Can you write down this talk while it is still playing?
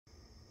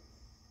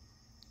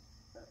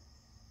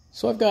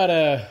So I've got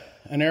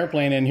an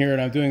airplane in here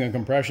and I'm doing a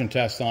compression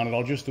test on it.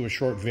 I'll just do a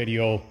short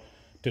video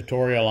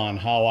tutorial on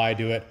how I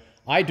do it.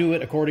 I do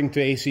it according to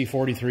AC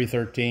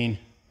 4313,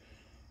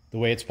 the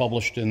way it's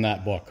published in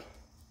that book.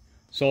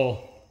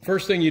 So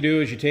first thing you do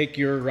is you take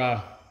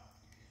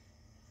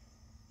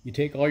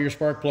all your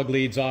spark plug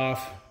leads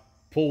off,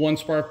 pull one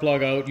spark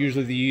plug out,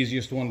 usually the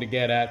easiest one to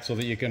get at so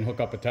that you can hook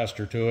up a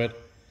tester to it.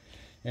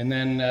 And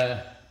then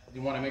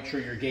you want to make sure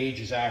your gauge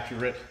is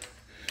accurate.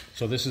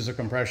 So this is a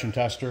compression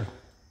tester.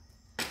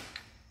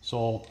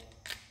 So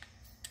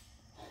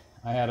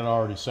I had it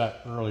already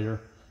set earlier,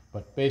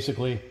 but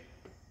basically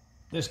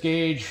this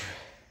gauge,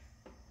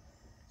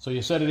 so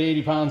you set it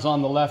 80 pounds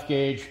on the left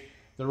gauge,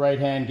 the right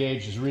hand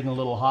gauge is reading a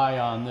little high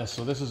on this.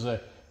 So this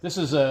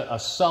is a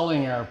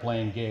selling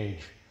airplane gauge.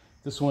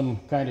 This one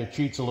kind of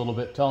cheats a little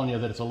bit, telling you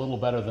that it's a little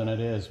better than it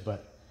is,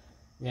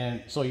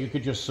 and so you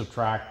could just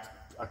subtract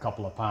a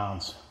couple of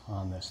pounds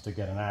on this to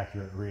get an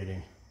accurate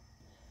reading.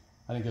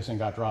 I think this thing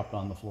got dropped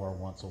on the floor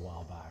once a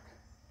while back.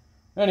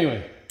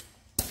 Anyway,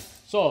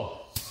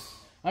 so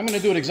I'm going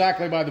to do it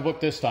exactly by the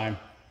book this time.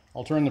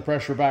 I'll turn the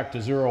pressure back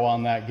to 0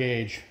 on that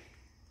gauge.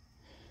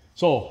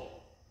 So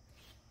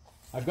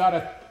I've got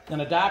an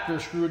adapter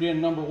screwed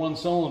in #1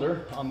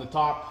 cylinder on the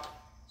top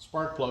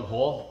spark plug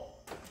hole.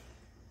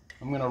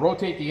 I'm going to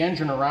rotate the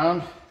engine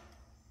around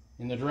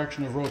in the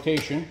direction of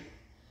rotation.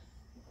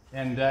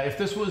 And if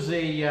this was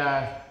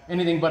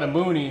anything but a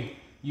Mooney,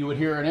 you would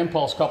hear an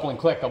impulse coupling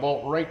click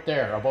about right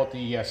there, about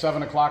the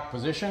 7 o'clock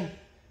position,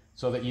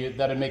 so that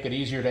that'd make it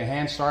easier to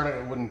hand start it.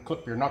 It wouldn't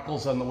clip your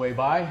knuckles on the way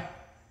by.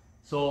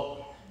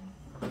 So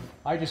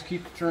I just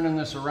keep turning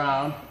this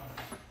around,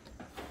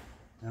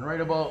 and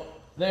right about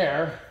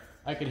there,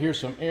 I could hear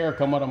some air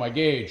come out of my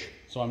gauge.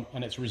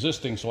 And it's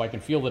resisting, so I can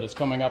feel that it's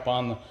coming up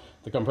on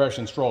the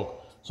compression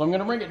stroke. So I'm going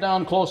to bring it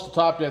down close to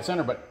top dead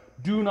center,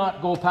 but do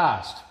not go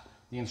past.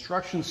 The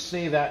instructions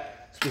say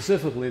that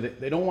specifically,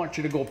 that they don't want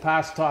you to go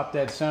past top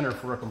dead center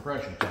for a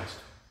compression test.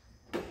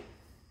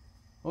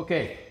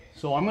 Okay,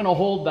 so I'm going to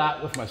hold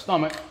that with my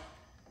stomach,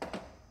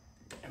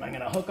 and I'm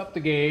going to hook up the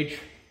gauge,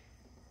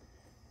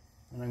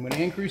 and I'm going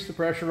to increase the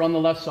pressure on the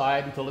left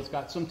side until it's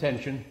got some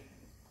tension.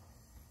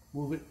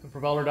 Move the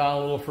propeller down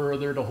a little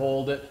further to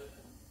hold it.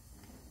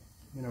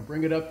 I'm going to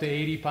bring it up to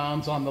 80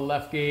 pounds on the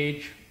left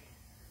gauge.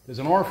 There's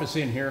an orifice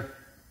in here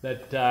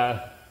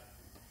that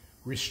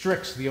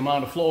restricts the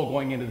amount of flow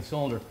going into the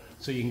cylinder,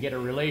 so you can get a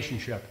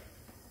relationship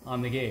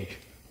on the gauge.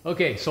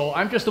 Okay, so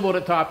I'm just about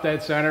at top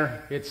dead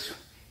center. It's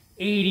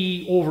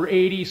 80 over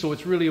 80, so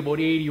it's really about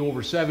 80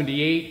 over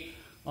 78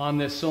 on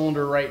this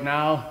cylinder right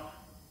now.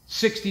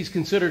 60 is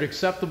considered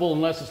acceptable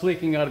unless it's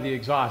leaking out of the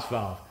exhaust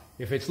valve.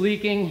 If it's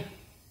leaking,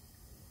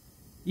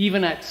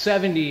 even at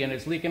 70 and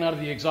it's leaking out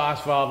of the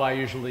exhaust valve, I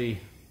usually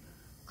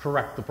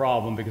correct the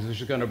problem because it's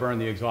just going to burn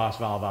the exhaust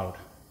valve out.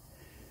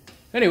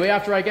 Anyway,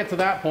 after I get to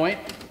that point,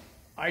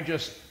 I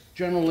just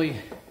generally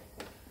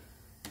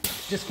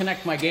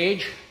disconnect my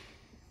gauge,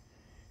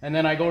 and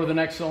then I go to the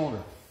next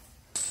cylinder.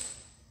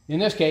 In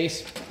this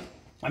case,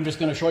 I'm just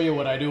going to show you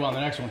what I do on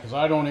the next one, because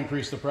I don't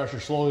increase the pressure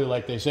slowly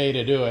like they say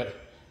to do it.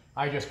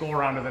 I just go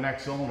around to the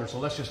next cylinder. So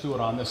let's just do it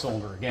on this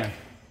cylinder again.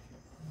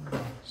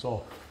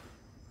 So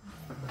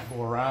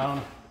go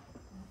around.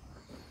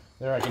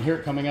 There, I can hear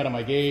it coming out of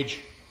my gauge.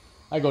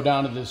 I go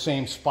down to the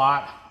same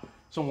spot,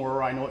 somewhere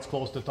where I know it's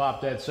close to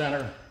top dead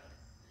center.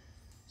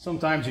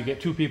 Sometimes you get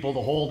two people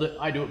to hold it.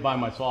 I do it by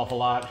myself a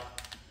lot.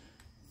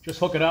 Just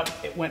hook it up.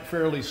 It went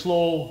fairly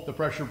slow. The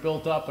pressure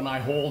built up and I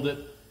hold it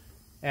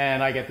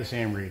and I get the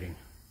same reading.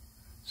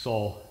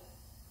 So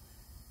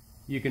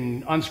you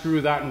can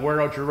unscrew that and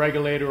wear out your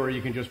regulator, or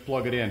you can just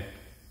plug it in.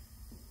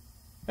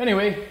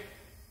 Anyway,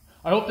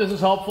 I hope this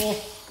is helpful.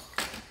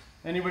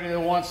 Anybody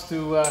that wants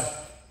to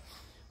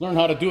learn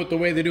how to do it the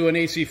way they do in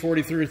AC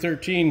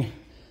 4313,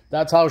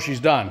 that's how she's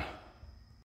done.